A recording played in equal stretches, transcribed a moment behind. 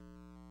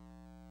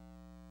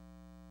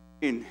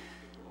morning.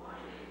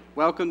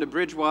 Welcome to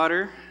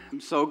Bridgewater. I'm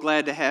so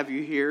glad to have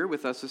you here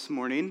with us this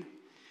morning.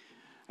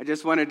 I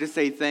just wanted to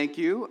say thank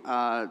you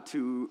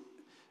to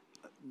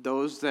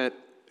those that,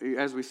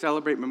 as we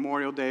celebrate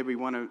Memorial Day, we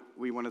want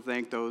to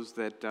thank those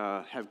that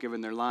have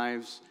given their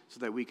lives so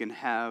that we can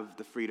have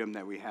the freedom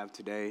that we have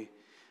today.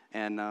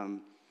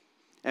 And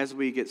as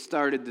we get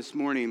started this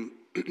morning,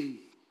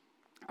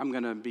 I'm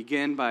going to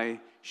begin by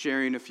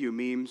sharing a few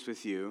memes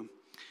with you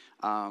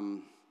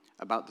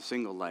about the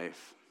single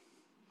life.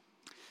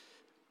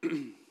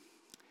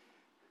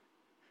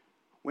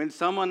 When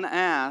someone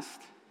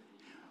asked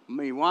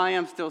me why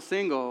I'm still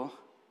single,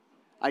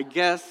 I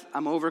guess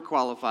I'm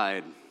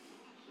overqualified.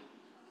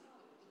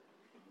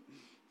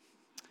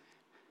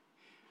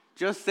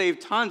 Just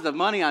saved tons of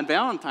money on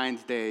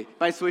Valentine's Day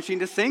by switching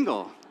to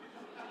single.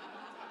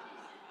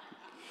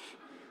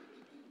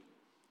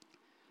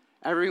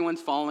 Everyone's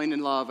falling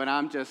in love, and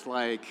I'm just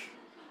like...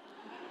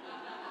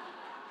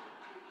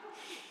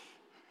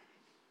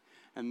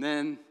 And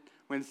then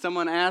when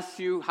someone asks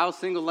you how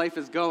single life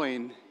is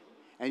going,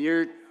 and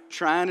you're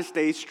trying to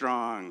stay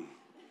strong.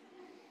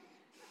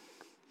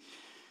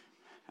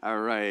 All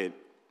right.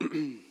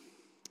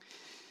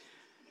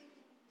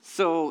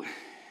 So,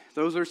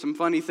 those are some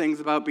funny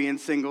things about being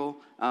single.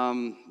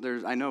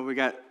 There's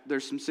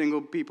some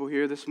single people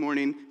here this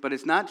morning, but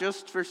it's not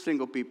just for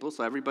single people,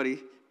 so everybody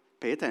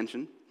pay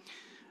attention.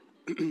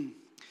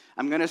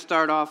 I'm going to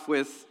start off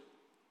with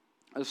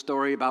a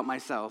story about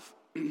myself.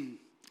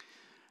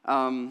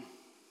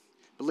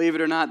 Believe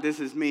it or not, this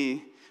is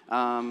me.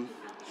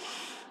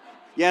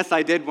 Yes,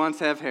 I did once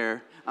have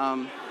hair.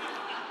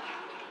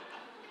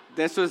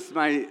 This was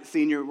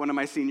one of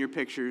my senior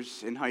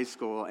pictures in high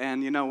school.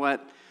 And you know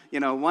what?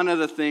 One of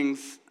the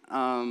things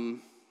I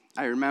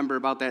remember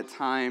about that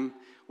time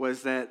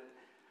was that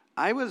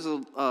I was a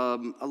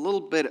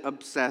little bit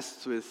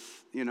obsessed with,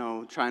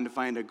 trying to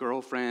find a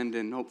girlfriend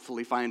and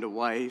hopefully find a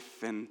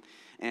wife and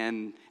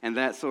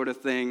that sort of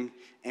thing.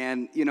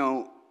 And,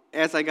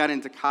 as I got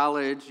into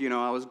college,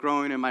 I was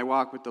growing in my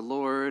walk with the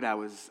Lord. I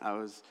was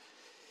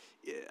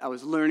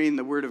learning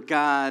the Word of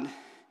God.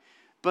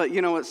 But,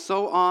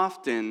 so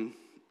often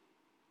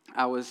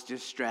I was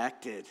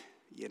distracted,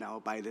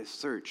 by this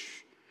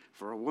search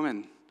for a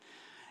woman.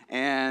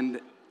 And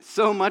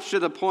so much to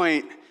the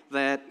point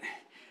that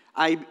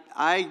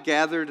I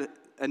gathered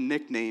a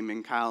nickname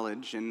in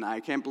college, and I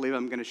can't believe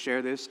I'm going to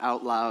share this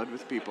out loud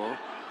with people.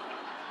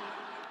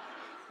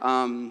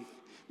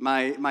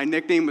 My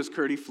nickname was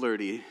Curdy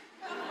Flirty.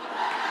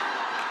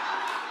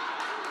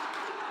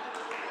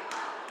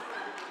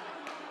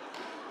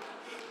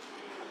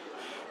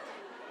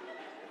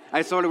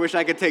 I sort of wish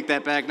I could take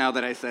that back now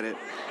that I said it.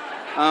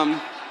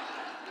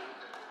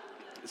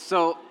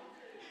 So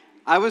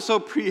I was so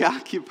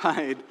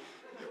preoccupied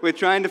with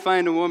trying to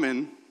find a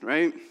woman,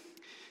 right?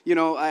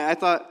 I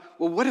thought,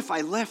 well, what if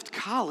I left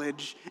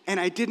college and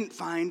I didn't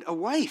find a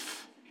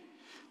wife?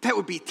 That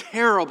would be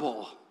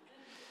terrible.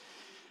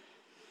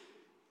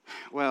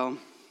 Well,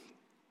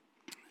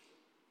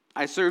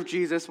 I served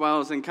Jesus while I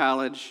was in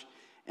college,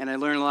 and I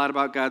learned a lot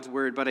about God's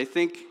Word, but I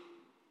think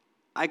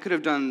I could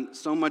have done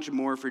so much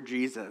more for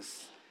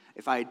Jesus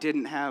if I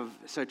didn't have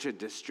such a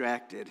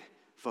distracted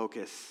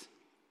focus.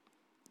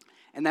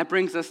 And that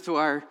brings us to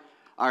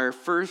our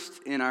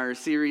first in our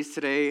series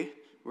today,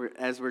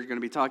 as we're going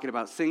to be talking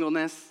about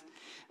singleness.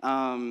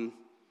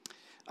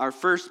 Our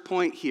first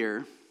point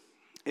here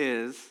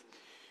is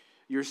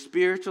your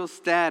spiritual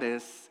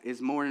status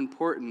is more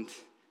important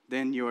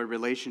than your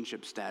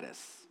relationship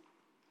status.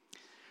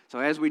 So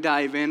as we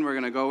dive in, we're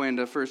going to go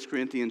into 1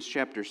 Corinthians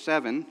chapter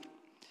 7.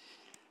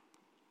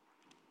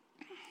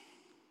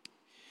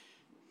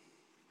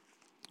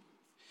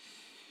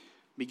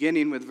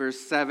 Beginning with verse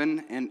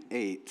 7 and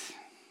 8.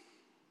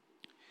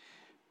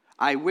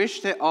 I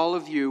wish that all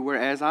of you were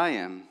as I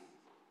am,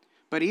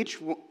 but each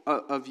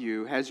of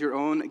you has your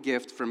own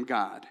gift from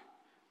God.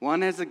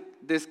 One has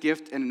this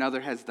gift and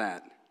another has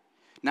that.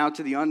 Now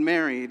to the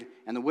unmarried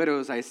and the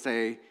widows I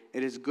say,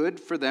 it is good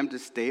for them to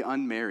stay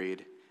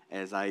unmarried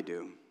as I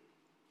do.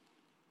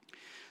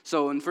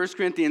 So in 1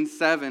 Corinthians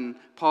 7,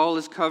 Paul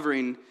is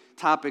covering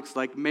topics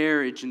like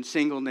marriage and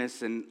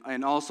singleness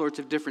and all sorts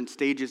of different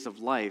stages of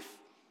life,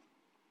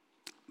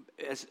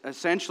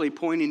 essentially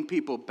pointing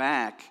people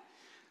back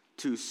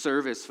to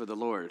service for the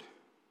Lord.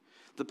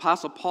 The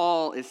Apostle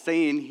Paul is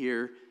saying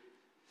here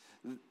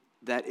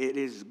that it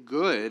is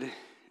good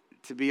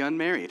to be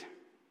unmarried.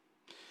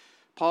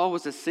 Paul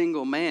was a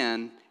single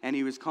man, and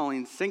he was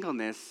calling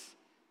singleness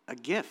a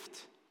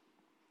gift.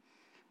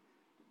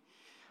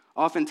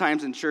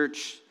 Oftentimes in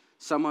church,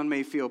 someone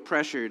may feel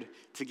pressured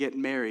to get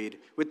married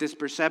with this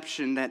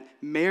perception that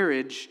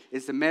marriage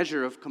is the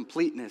measure of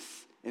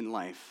completeness in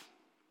life.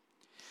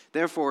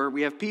 Therefore,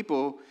 we have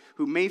people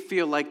who may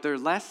feel like they're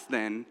less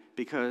than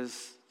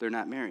because they're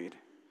not married.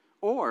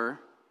 Or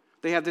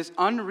they have this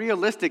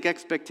unrealistic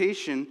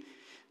expectation,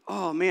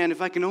 oh man,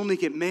 if I can only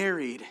get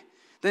married,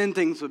 then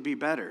things would be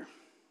better.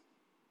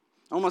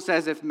 Almost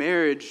as if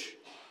marriage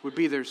would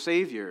be their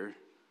savior,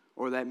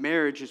 or that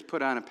marriage is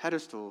put on a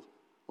pedestal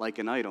like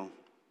an idol.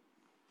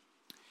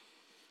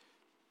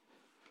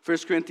 1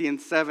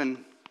 Corinthians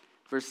 7,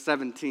 verse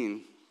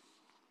 17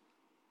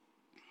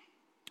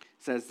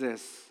 says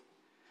this,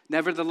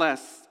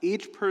 "Nevertheless,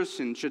 each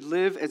person should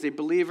live as a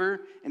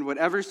believer in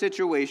whatever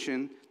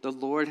situation the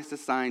Lord has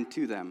assigned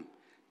to them,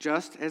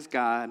 just as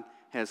God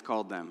has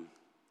called them."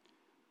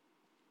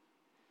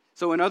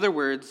 So in other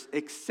words,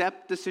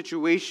 accept the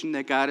situation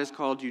that God has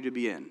called you to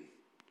be in.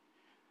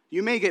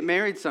 You may get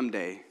married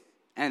someday,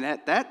 and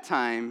at that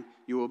time,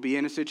 you will be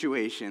in a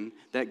situation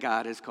that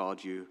God has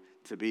called you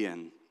to be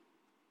in.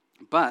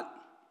 But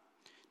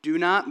do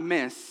not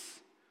miss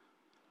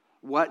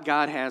what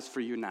God has for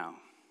you now,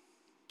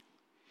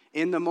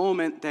 in the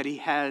moment that he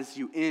has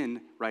you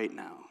in right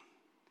now.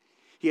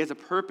 He has a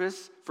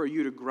purpose for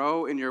you to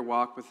grow in your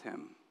walk with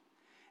him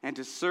and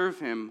to serve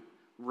him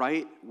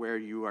right where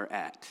you are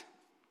at.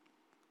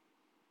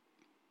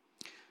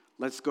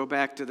 Let's go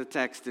back to the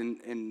text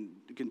and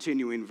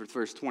continuing with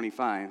verse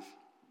 25.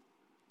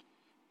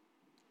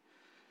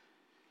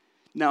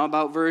 "Now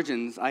about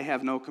virgins I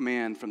have no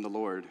command from the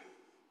Lord,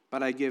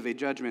 but I give a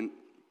judgment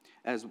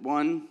as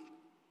one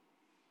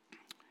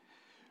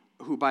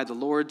who by the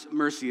Lord's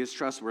mercy is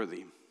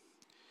trustworthy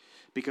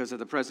because of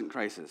the present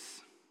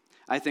crisis.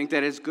 I think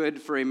that it's good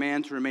for a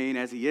man to remain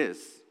as he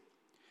is.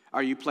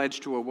 Are you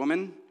pledged to a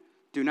woman?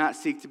 Do not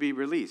seek to be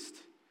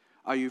released.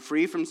 Are you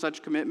free from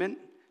such commitment?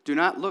 Do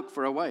not look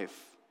for a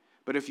wife.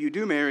 But if you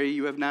do marry,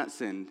 you have not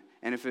sinned.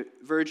 And if a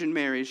virgin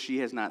marries, she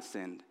has not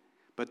sinned.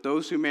 But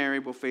those who marry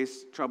will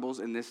face troubles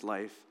in this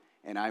life,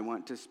 and I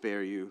want to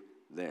spare you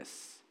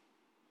this."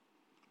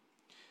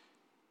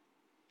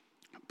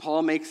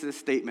 Paul makes this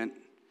statement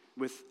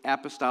with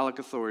apostolic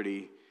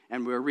authority,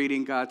 and we're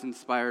reading God's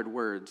inspired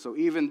word. So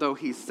even though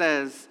he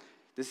says,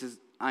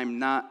 I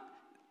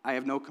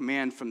have no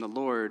command from the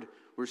Lord,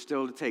 we're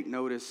still to take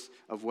notice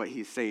of what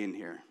he's saying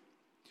here.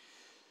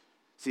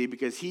 See,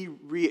 because he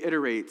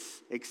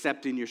reiterates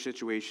accepting your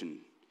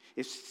situation.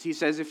 He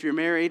says, if you're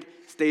married,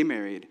 stay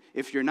married.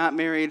 If you're not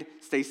married,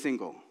 stay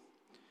single.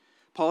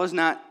 Paul is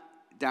not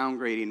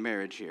downgrading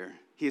marriage here.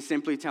 He is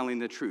simply telling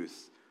the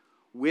truth.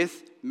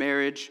 With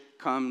marriage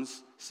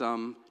comes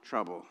some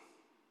trouble.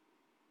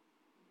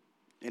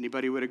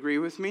 Anybody would agree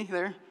with me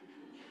there?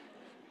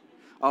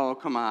 Oh,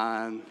 come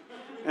on.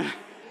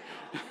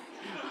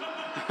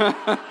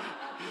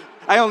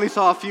 I only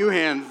saw a few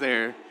hands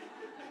there.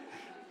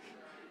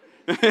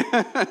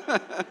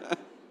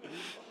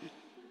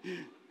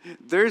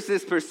 There's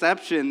this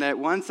perception that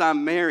once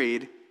I'm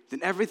married,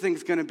 then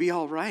everything's going to be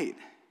all right.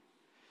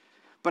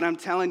 But I'm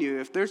telling you,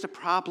 if there's a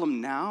problem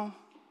now,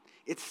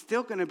 it's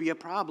still going to be a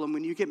problem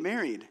when you get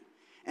married.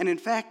 And in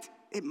fact,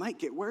 it might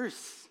get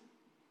worse.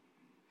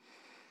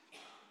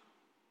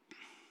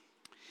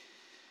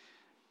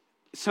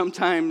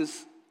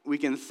 Sometimes we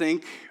can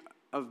think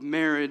of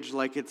marriage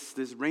like it's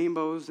this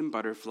rainbows and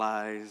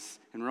butterflies,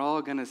 and we're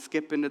all going to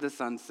skip into the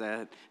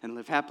sunset and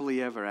live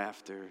happily ever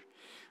after,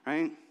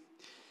 right?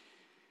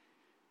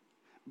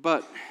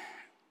 But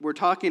we're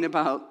talking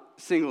about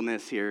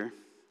singleness here,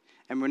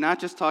 and we're not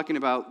just talking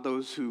about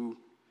those who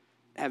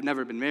have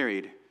never been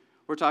married.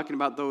 We're talking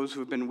about those who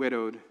have been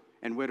widowed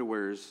and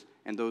widowers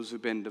and those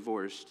who've been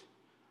divorced.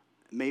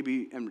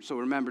 And so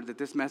remember that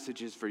this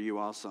message is for you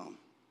also.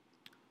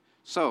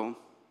 So,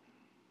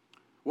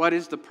 what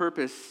is the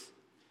purpose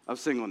of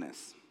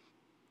singleness?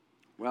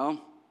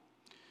 Well,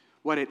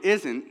 what it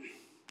isn't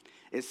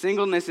is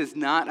singleness is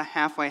not a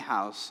halfway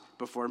house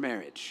before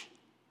marriage.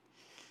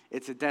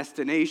 It's a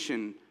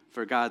destination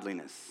for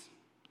godliness.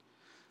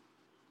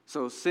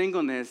 So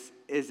singleness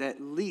is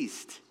at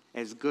least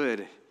as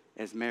good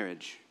as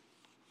marriage.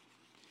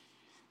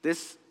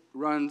 This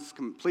runs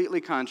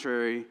completely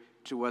contrary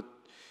to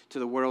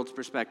the world's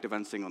perspective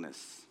on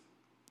singleness.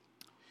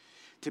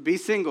 To be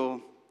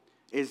single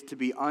is to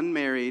be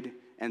unmarried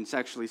and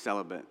sexually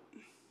celibate.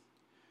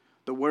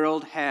 The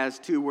world has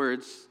two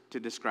words to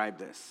describe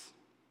this: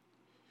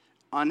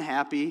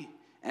 unhappy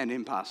and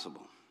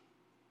impossible.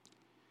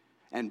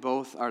 And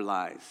both are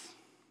lies.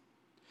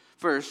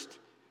 First,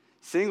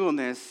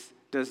 singleness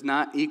does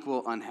not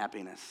equal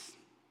unhappiness.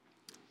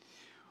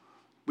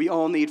 We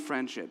all need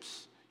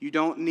friendships. You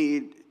don't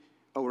need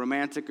a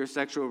romantic or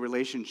sexual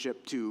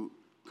relationship to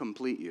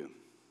complete you.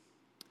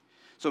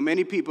 So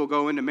many people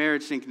go into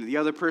marriage thinking the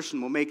other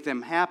person will make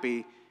them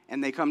happy,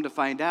 and they come to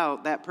find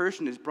out that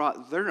person has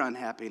brought their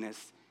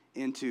unhappiness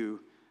into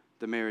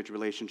the marriage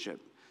relationship.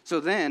 So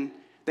then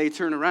they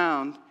turn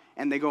around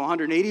and they go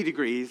 180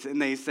 degrees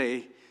and they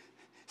say,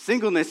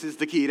 singleness is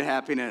the key to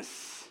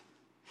happiness.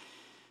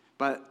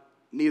 But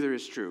neither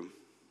is true.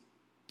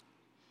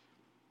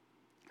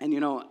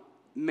 And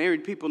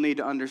married people need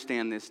to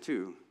understand this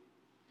too.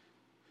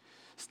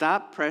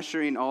 Stop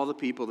pressuring all the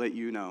people that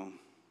you know,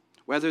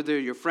 whether they're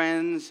your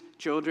friends,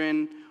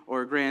 children,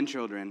 or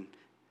grandchildren,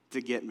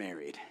 to get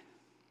married.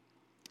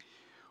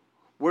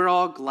 We're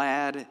all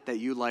glad that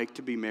you like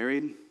to be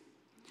married,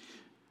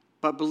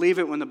 but believe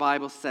it when the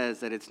Bible says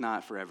that it's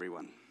not for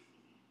everyone.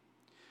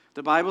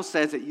 The Bible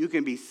says that you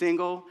can be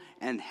single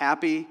and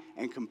happy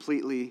and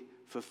completely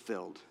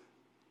fulfilled.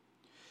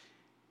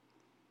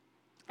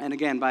 And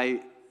again,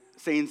 by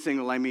saying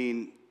single, I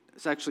mean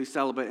sexually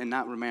celibate and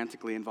not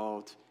romantically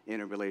involved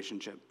in a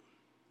relationship.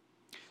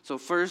 So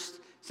first,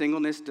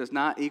 singleness does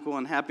not equal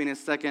unhappiness.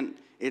 Second,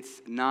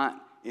 it's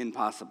not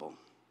impossible.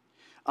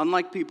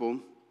 Unlike people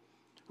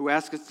who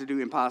ask us to do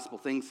impossible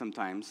things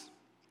sometimes,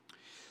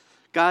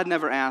 God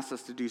never asks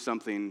us to do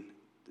something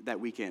that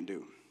we can't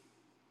do.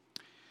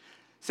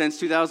 Since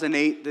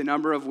 2008, the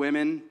number of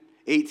women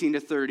 18 to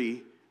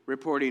 30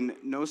 reporting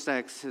no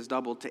sex has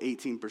doubled to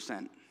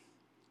 18%.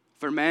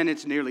 For men,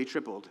 it's nearly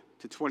tripled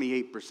to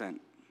 28%.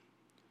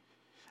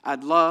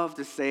 I'd love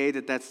to say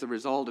that that's the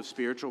result of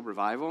spiritual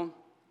revival,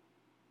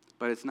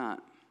 but it's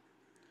not.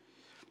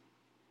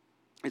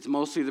 It's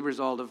mostly the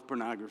result of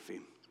pornography.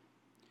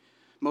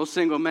 Most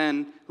single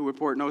men who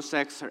report no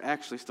sex are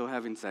actually still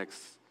having sex.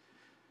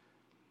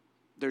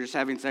 They're just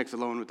having sex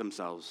alone with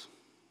themselves.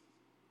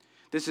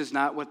 This is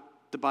not what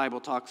the Bible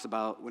talks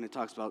about when it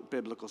talks about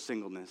biblical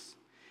singleness.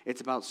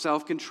 It's about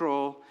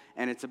self-control,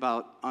 and it's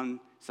about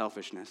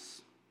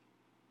unselfishness.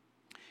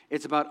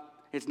 It's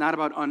not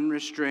about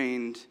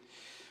unrestrained,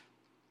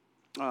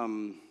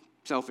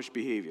 selfish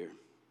behavior.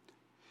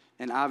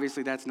 And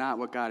obviously, that's not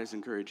what God is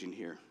encouraging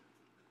here.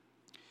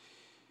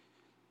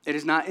 It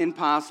is not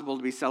impossible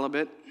to be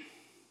celibate.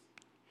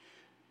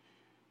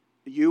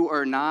 You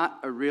are not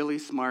a really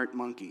smart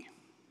monkey.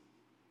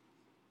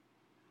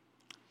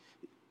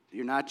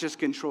 You're not just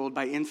controlled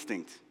by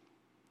instinct.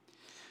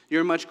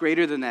 You're much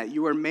greater than that.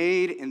 You are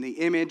made in the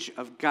image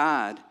of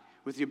God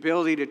with the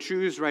ability to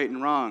choose right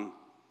and wrong.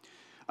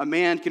 A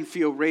man can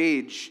feel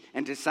rage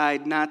and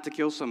decide not to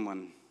kill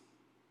someone.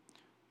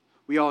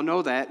 We all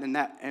know that,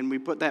 and we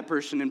put that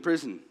person in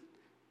prison.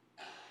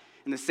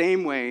 In the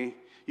same way,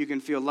 you can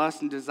feel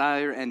lust and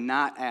desire and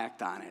not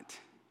act on it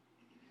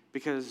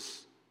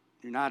because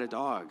you're not a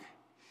dog.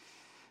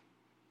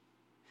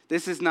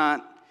 This is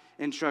not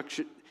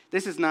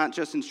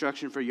just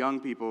instruction for young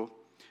people,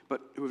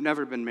 but who have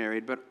never been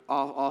married, but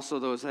also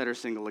those that are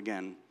single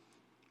again.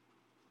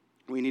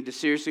 We need to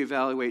seriously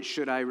evaluate,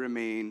 should I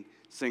remain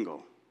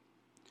single?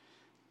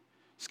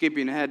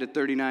 Skipping ahead to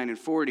 39 and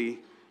 40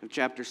 of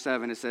chapter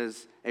 7, it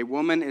says, a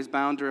woman is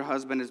bound to her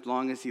husband as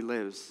long as he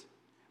lives.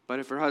 But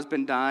if her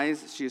husband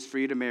dies, she is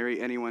free to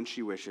marry anyone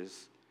she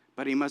wishes.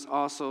 But he must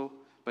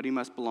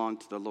belong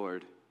to the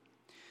Lord.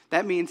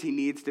 That means he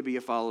needs to be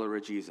a follower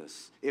of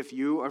Jesus, if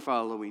you are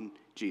following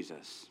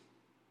Jesus.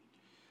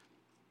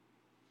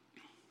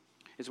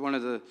 It's one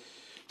of the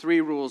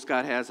 3 rules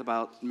God has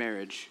about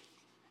marriage,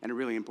 and a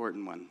really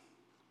important one.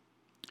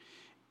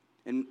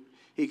 And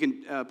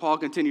Paul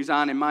continues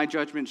on, in my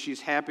judgment,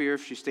 she's happier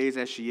if she stays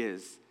as she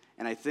is.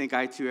 And I think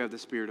I too have the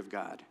Spirit of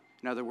God.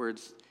 In other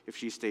words, if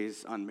she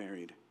stays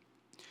unmarried.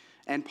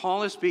 And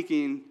Paul is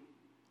speaking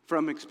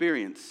from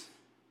experience.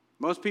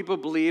 Most people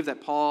believe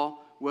that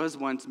Paul was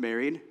once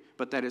married,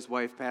 but that his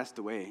wife passed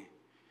away.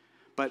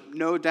 But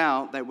no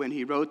doubt that when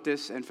he wrote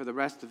this and for the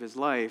rest of his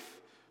life,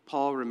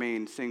 Paul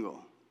remained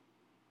single.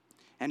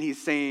 And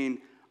he's saying,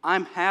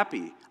 I'm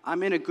happy,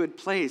 I'm in a good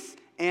place,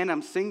 and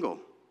I'm single.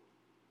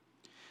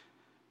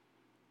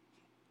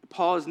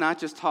 Paul is not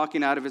just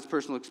talking out of his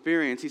personal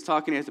experience, he's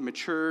talking as a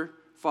mature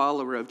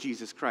follower of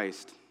Jesus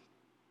Christ,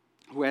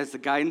 who has the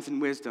guidance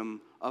and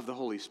wisdom of the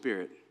Holy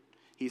Spirit.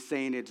 He's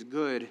saying it's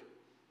good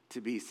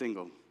to be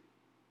single.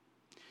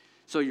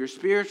 So your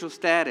spiritual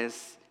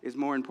status is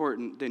more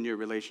important than your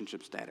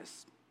relationship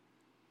status.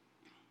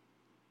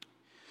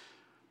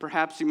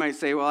 Perhaps you might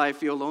say, well, I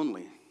feel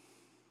lonely.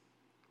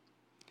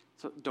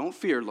 So don't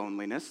fear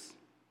loneliness.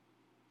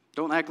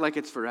 Don't act like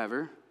it's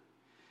forever.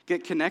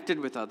 Get connected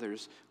with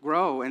others.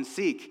 Grow and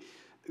seek.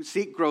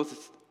 Seek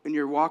growth in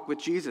your walk with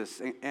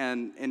Jesus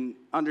and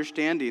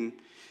understanding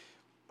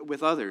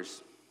with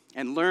others.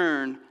 And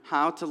learn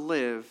how to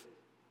live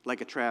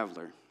like a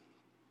traveler.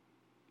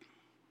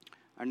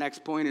 Our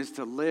next point is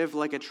to live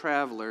like a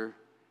traveler,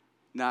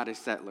 not a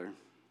settler.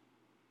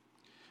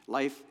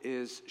 Life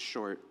is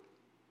short.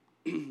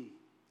 1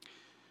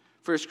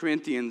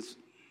 Corinthians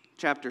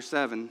chapter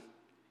 7,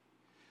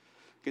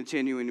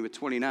 continuing with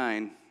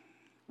 29.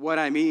 What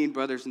I mean,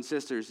 brothers and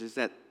sisters, is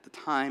that the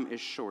time is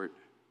short.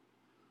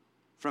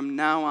 From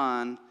now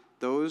on,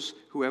 those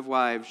who have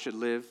wives should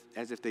live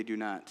as if they do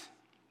not.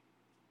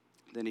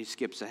 Then he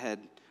skips ahead.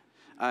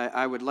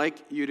 I would like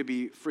you to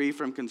be free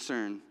from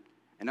concern.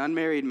 An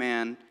unmarried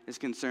man is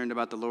concerned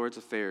about the Lord's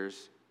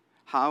affairs,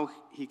 how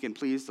he can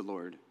please the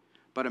Lord.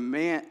 But a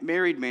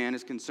married man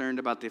is concerned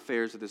about the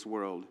affairs of this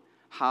world,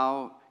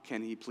 how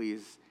can he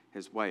please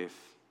his wife.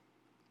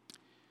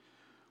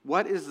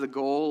 What is the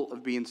goal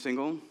of being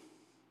single?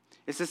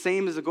 It's the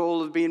same as the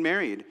goal of being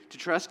married, to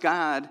trust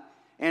God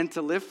and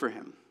to live for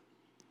him.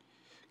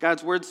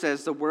 God's word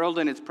says the world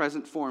in its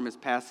present form is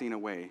passing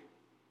away.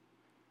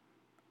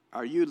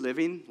 Are you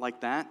living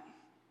like that?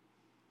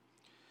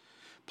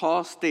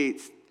 Paul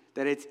states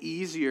that it's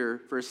easier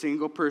for a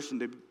single person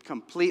to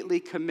completely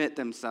commit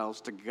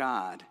themselves to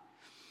God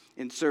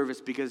in service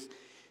because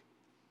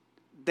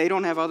they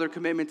don't have other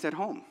commitments at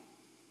home.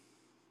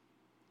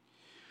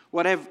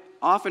 What I've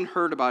often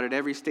heard about at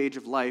every stage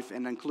of life,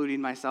 and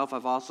including myself,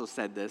 I've also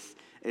said this,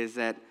 is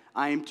that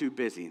I am too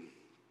busy.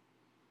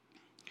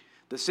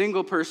 The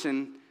single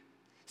person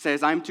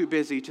says, I'm too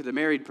busy to the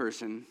married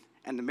person,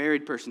 and the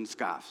married person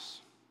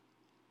scoffs.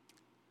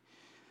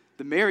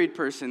 The married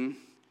person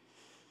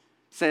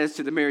says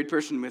to the married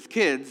person with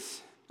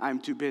kids, I'm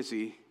too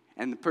busy,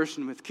 and the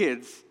person with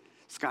kids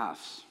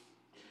scoffs.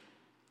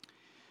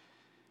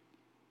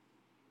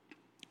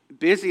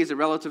 Busy is a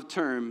relative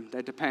term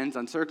that depends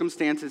on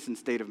circumstances and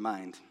state of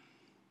mind.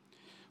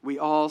 We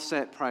all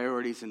set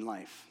priorities in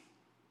life.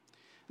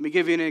 Let me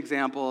give you an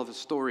example of a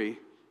story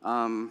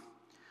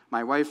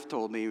my wife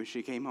told me when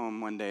she came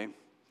home one day.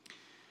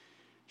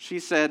 She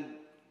said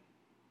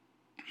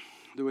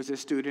there was a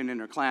student in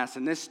her class,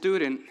 and this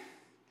student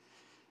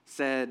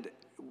said,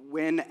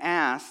 when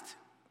asked,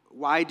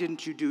 why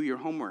didn't you do your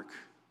homework?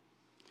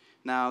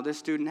 Now, this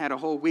student had a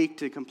whole week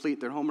to complete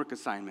their homework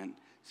assignment.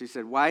 So he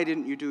said, why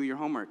didn't you do your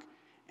homework?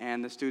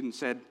 And the student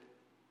said,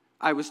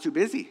 I was too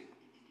busy.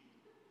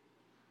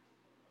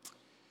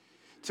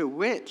 To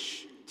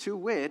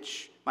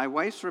which my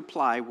wife's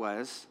reply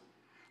was,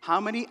 how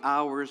many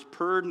hours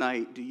per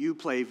night do you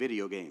play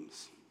video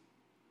games?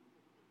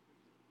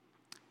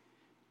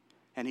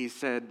 And he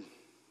said,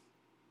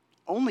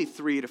 only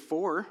 3 to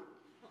 4.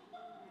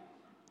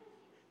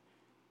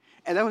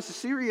 And that was a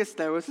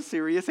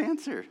serious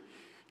answer.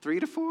 3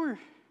 to 4.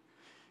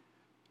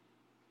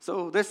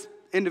 So this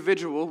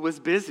individual was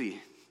busy,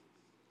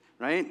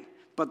 right?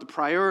 But the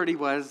priority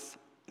was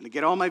to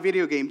get all my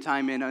video game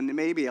time in, and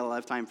maybe I'll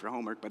have time for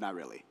homework, but not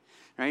really,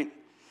 right?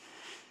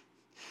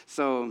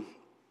 So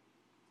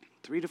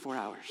 3 to 4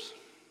 hours.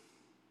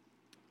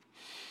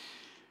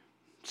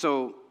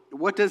 So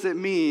what does it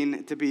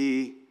mean to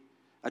be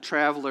a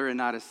traveler and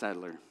not a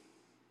settler?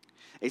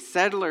 A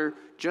settler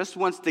just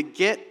wants to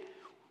get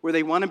where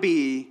they want to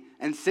be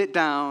and sit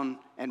down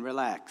and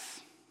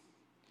relax.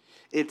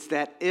 It's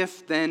that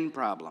if-then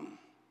problem.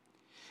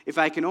 If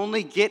I can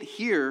only get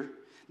here,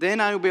 then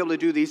I will be able to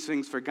do these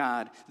things for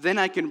God. Then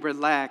I can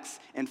relax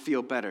and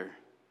feel better.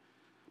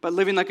 But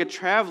living like a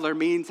traveler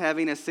means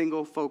having a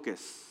single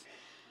focus,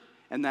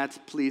 and that's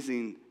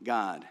pleasing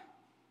God.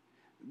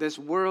 This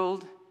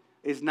world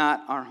is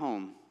not our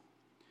home.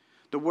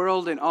 The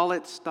world and all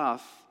its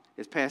stuff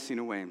is passing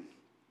away.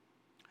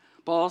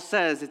 Paul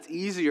says it's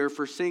easier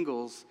for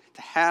singles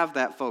to have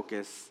that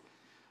focus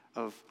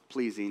of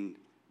pleasing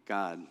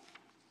God.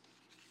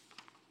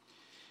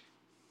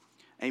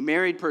 A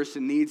married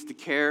person needs to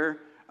care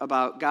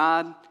about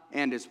God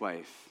and his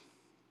wife.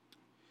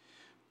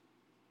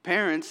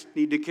 Parents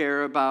need to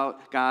care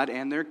about God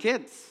and their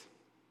kids.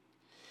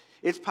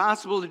 It's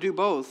possible to do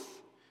both,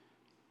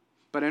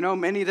 but I know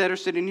many that are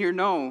sitting here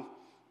know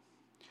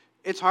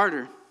it's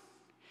harder,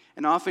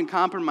 and often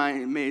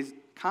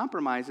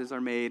compromises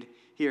are made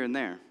here and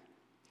there.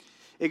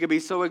 It could be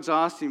so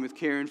exhausting with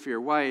caring for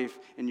your wife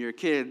and your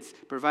kids,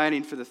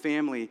 providing for the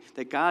family,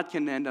 that God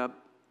can end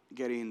up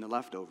getting the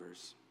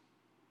leftovers.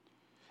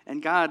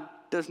 And God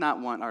does not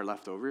want our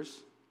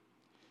leftovers.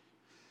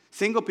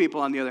 Single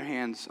people, on the other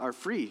hand, are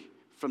free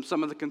from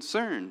some of the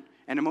concern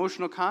and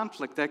emotional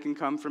conflict that can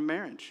come from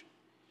marriage.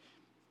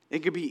 It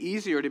could be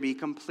easier to be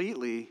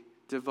completely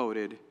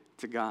devoted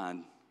to God.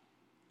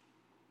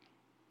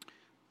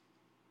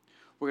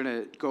 We're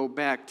going to go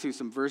back to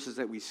some verses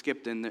that we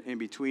skipped in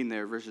between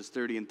there, verses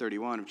 30 and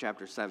 31 of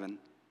chapter 7.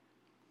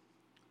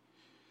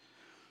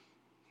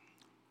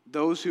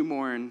 Those who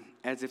mourn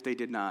as if they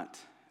did not.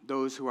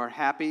 Those who are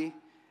happy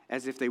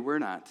as if they were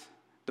not.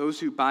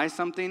 Those who buy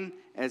something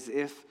as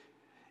if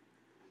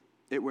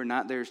it were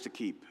not theirs to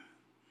keep.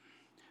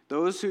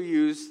 Those who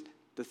use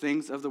the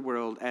things of the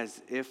world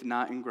as if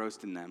not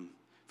engrossed in them.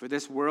 For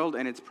this world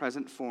and its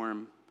present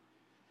form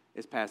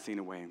is passing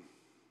away.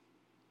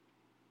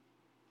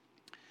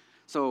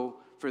 So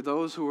for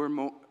those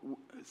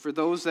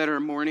that are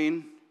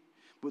mourning,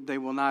 they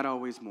will not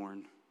always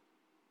mourn.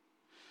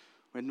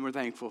 And we're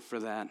thankful for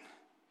that.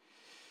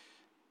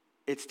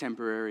 It's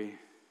temporary.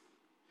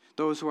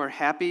 Those who are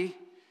happy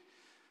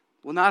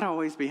will not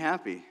always be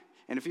happy.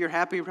 And if you're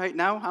happy right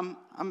now,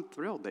 I'm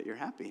thrilled that you're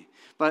happy.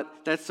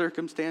 But that's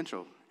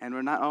circumstantial, and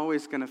we're not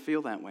always going to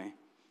feel that way.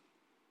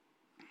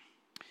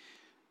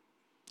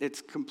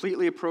 It's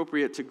completely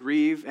appropriate to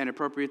grieve and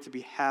appropriate to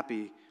be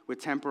happy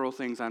with temporal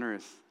things on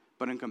earth.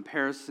 But in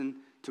comparison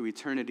to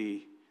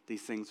eternity,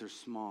 these things are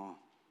small.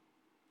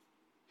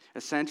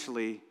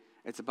 Essentially,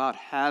 it's about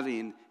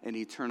having an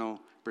eternal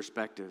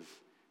perspective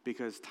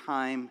because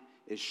time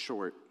is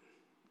short.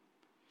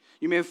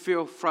 You may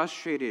feel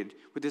frustrated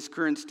with this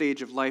current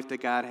stage of life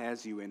that God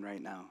has you in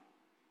right now.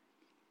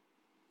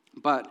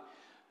 But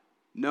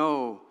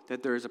know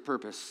that there is a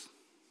purpose.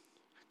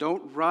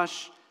 Don't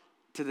rush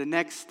to the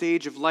next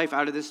stage of life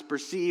out of this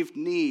perceived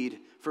need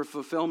for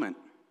fulfillment.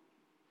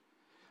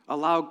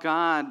 Allow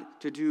God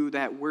to do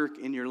that work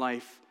in your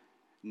life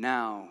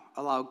now.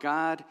 Allow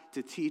God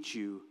to teach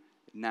you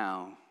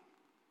now.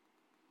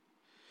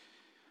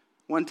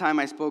 One time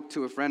I spoke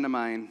to a friend of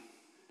mine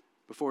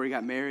before he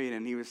got married,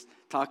 and he was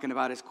talking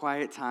about his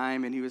quiet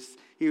time, and he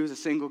was a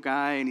single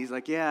guy, and he's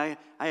like, yeah,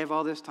 I have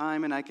all this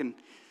time, and I can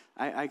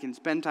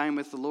spend time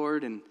with the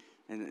Lord, and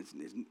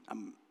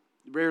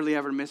rarely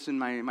ever missing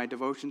my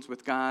devotions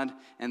with God.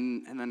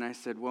 And then I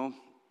said,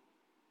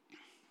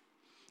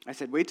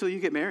 wait till you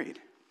get married.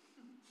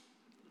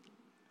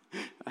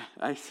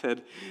 I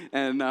said,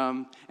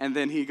 and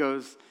then he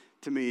goes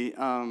to me,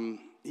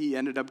 he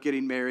ended up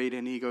getting married,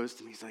 and he goes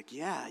to me, he's like,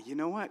 yeah, you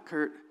know what,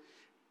 Kurt?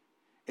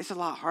 It's a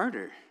lot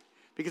harder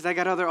because I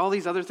got all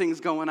these other things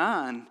going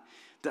on.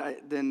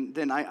 Then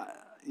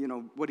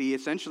what he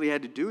essentially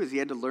had to do is he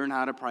had to learn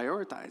how to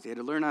prioritize. He had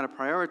to learn how to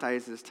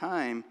prioritize his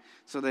time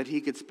so that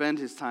he could spend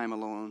his time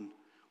alone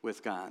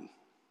with God.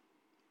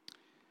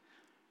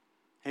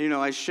 And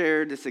I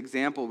shared this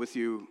example with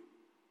you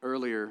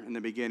earlier in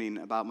the beginning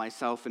about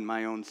myself and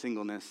my own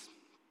singleness.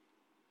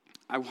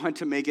 I want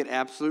to make it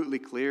absolutely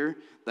clear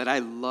that I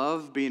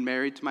love being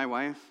married to my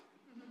wife.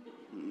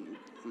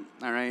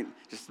 All right?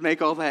 Just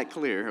make all that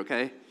clear,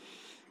 okay?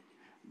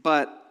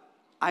 But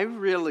I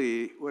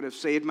really would have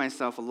saved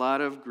myself a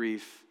lot of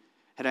grief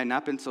had I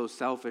not been so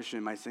selfish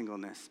in my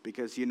singleness.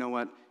 Because you know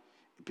what?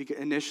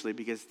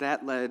 Because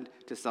that led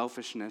to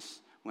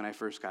selfishness when I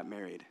first got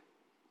married.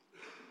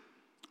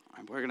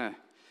 A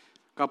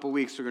couple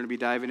weeks, we're going to be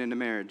diving into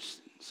marriage.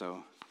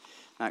 So,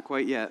 not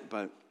quite yet,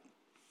 but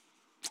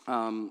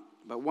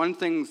one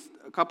thing,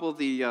 a couple of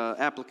the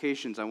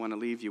applications I want to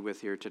leave you with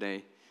here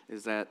today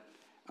is that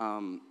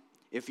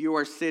if you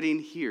are sitting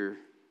here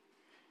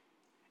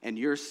and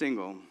you're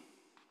single,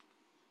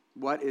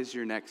 what is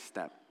your next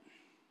step?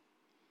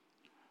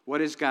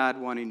 What is God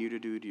wanting you to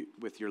do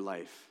with your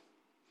life?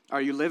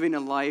 Are you living a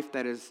life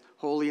that is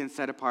holy and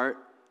set apart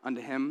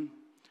unto Him?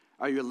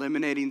 Are you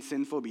eliminating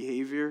sinful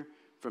behavior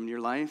from your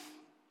life?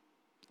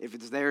 If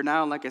it's there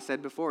now, like I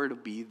said before, it'll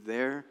be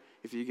there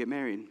if you get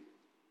married.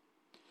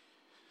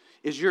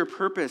 Is your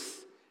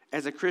purpose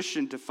as a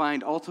Christian to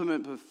find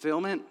ultimate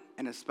fulfillment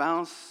in a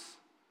spouse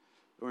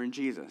or in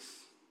Jesus?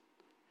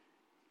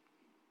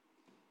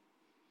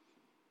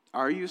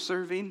 Are you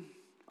serving?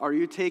 Are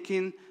you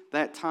taking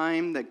that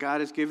time that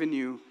God has given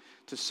you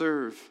to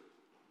serve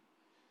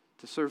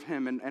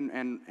Him?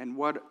 And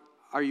what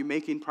are you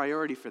making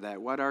priority for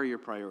that? What are your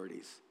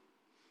priorities?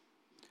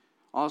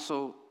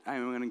 Also,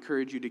 I'm going to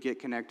encourage you to get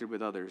connected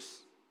with others.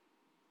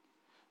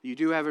 You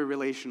do have a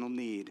relational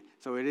need,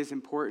 so it is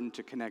important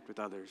to connect with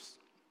others.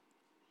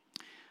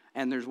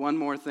 And there's one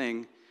more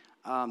thing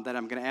that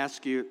I'm going to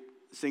ask you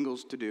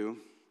singles to do.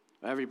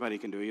 Everybody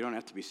can do it. You don't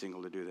have to be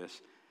single to do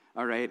this.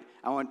 All right?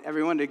 I want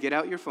everyone to get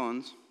out your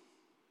phones,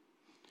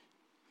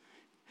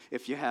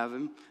 if you have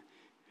them,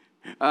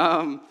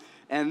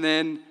 and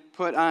then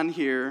put on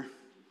here,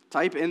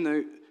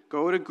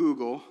 go to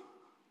Google,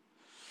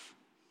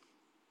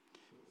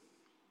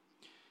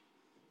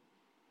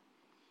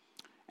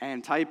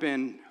 and type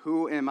in,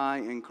 who am I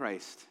in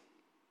Christ?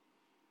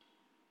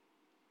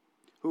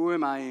 Who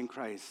am I in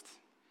Christ?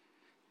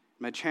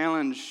 My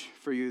challenge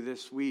for you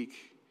this week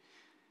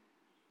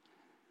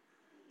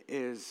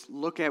is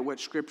look at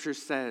what Scripture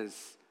says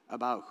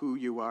about who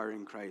you are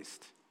in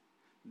Christ.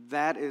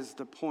 That is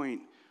the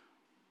point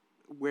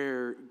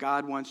where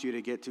God wants you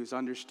to get to, is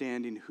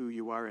understanding who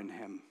you are in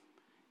Him.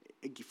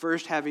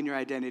 First having your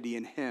identity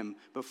in Him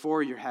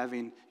before you're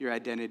having your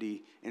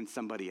identity in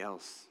somebody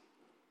else.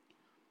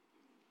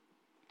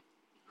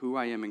 Who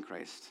I am in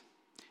Christ.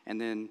 And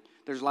then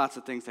there's lots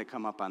of things that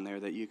come up on there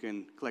that you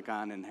can click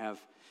on and have.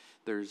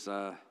 It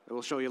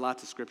will show you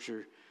lots of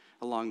Scripture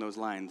along those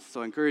lines.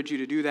 So I encourage you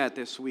to do that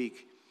this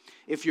week.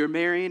 If you're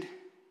married,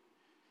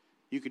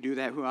 you could do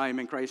that, who I am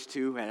in Christ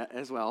too,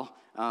 as well.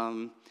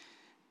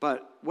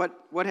 But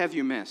what have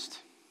you missed?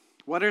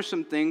 What are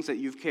some things that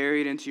you've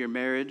carried into your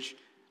marriage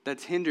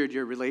that's hindered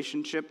your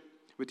relationship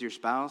with your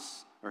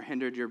spouse or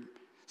hindered your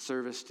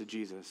service to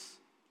Jesus?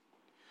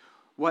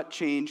 What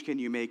change can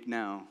you make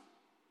now?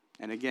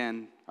 And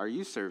again, are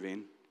you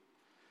serving?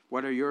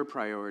 What are your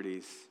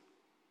priorities?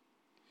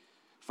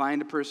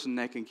 Find a person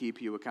that can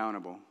keep you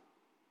accountable.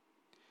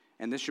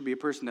 And this should be a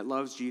person that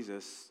loves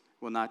Jesus,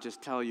 will not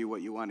just tell you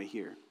what you want to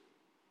hear.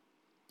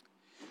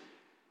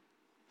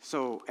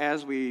 So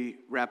as we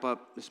wrap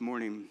up this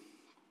morning,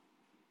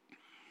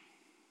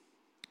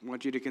 I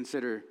want you to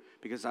consider,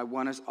 because I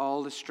want us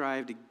all to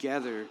strive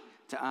together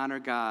to honor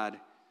God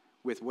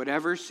with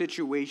whatever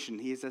situation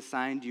He has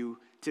assigned you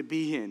to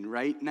be in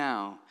right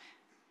now,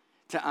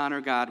 to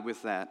honor God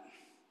with that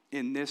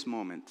in this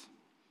moment,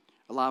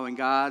 allowing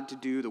God to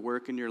do the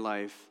work in your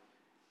life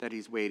that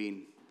He's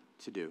waiting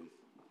to do.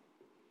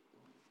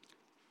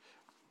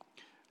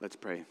 Let's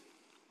pray.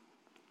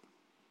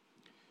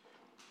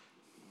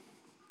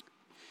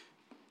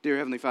 Dear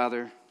Heavenly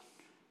Father,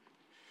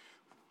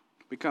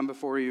 we come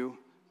before you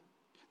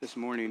this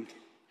morning.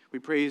 We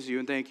praise you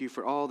and thank you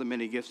for all the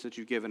many gifts that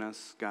you've given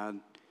us, God,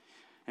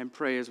 and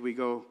pray as we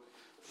go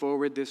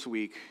forward this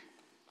week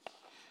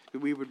that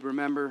we would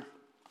remember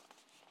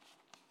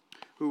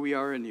who we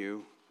are in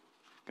you,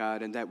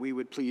 God, and that we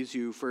would please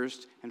you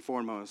first and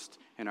foremost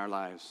in our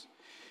lives.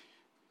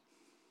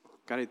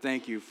 God, I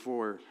thank you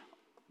for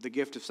the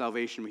gift of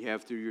salvation we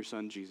have through your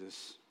Son,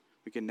 Jesus.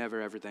 We can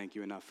never, ever thank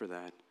you enough for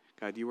that.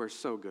 God, you are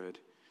so good.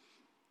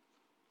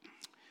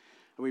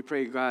 And we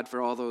pray, God,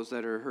 for all those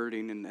that are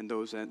hurting and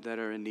those that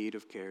are in need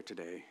of care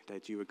today,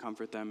 that you would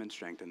comfort them and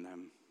strengthen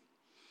them.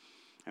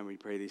 And we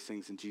pray these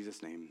things in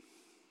Jesus' name.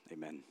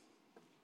 Amen.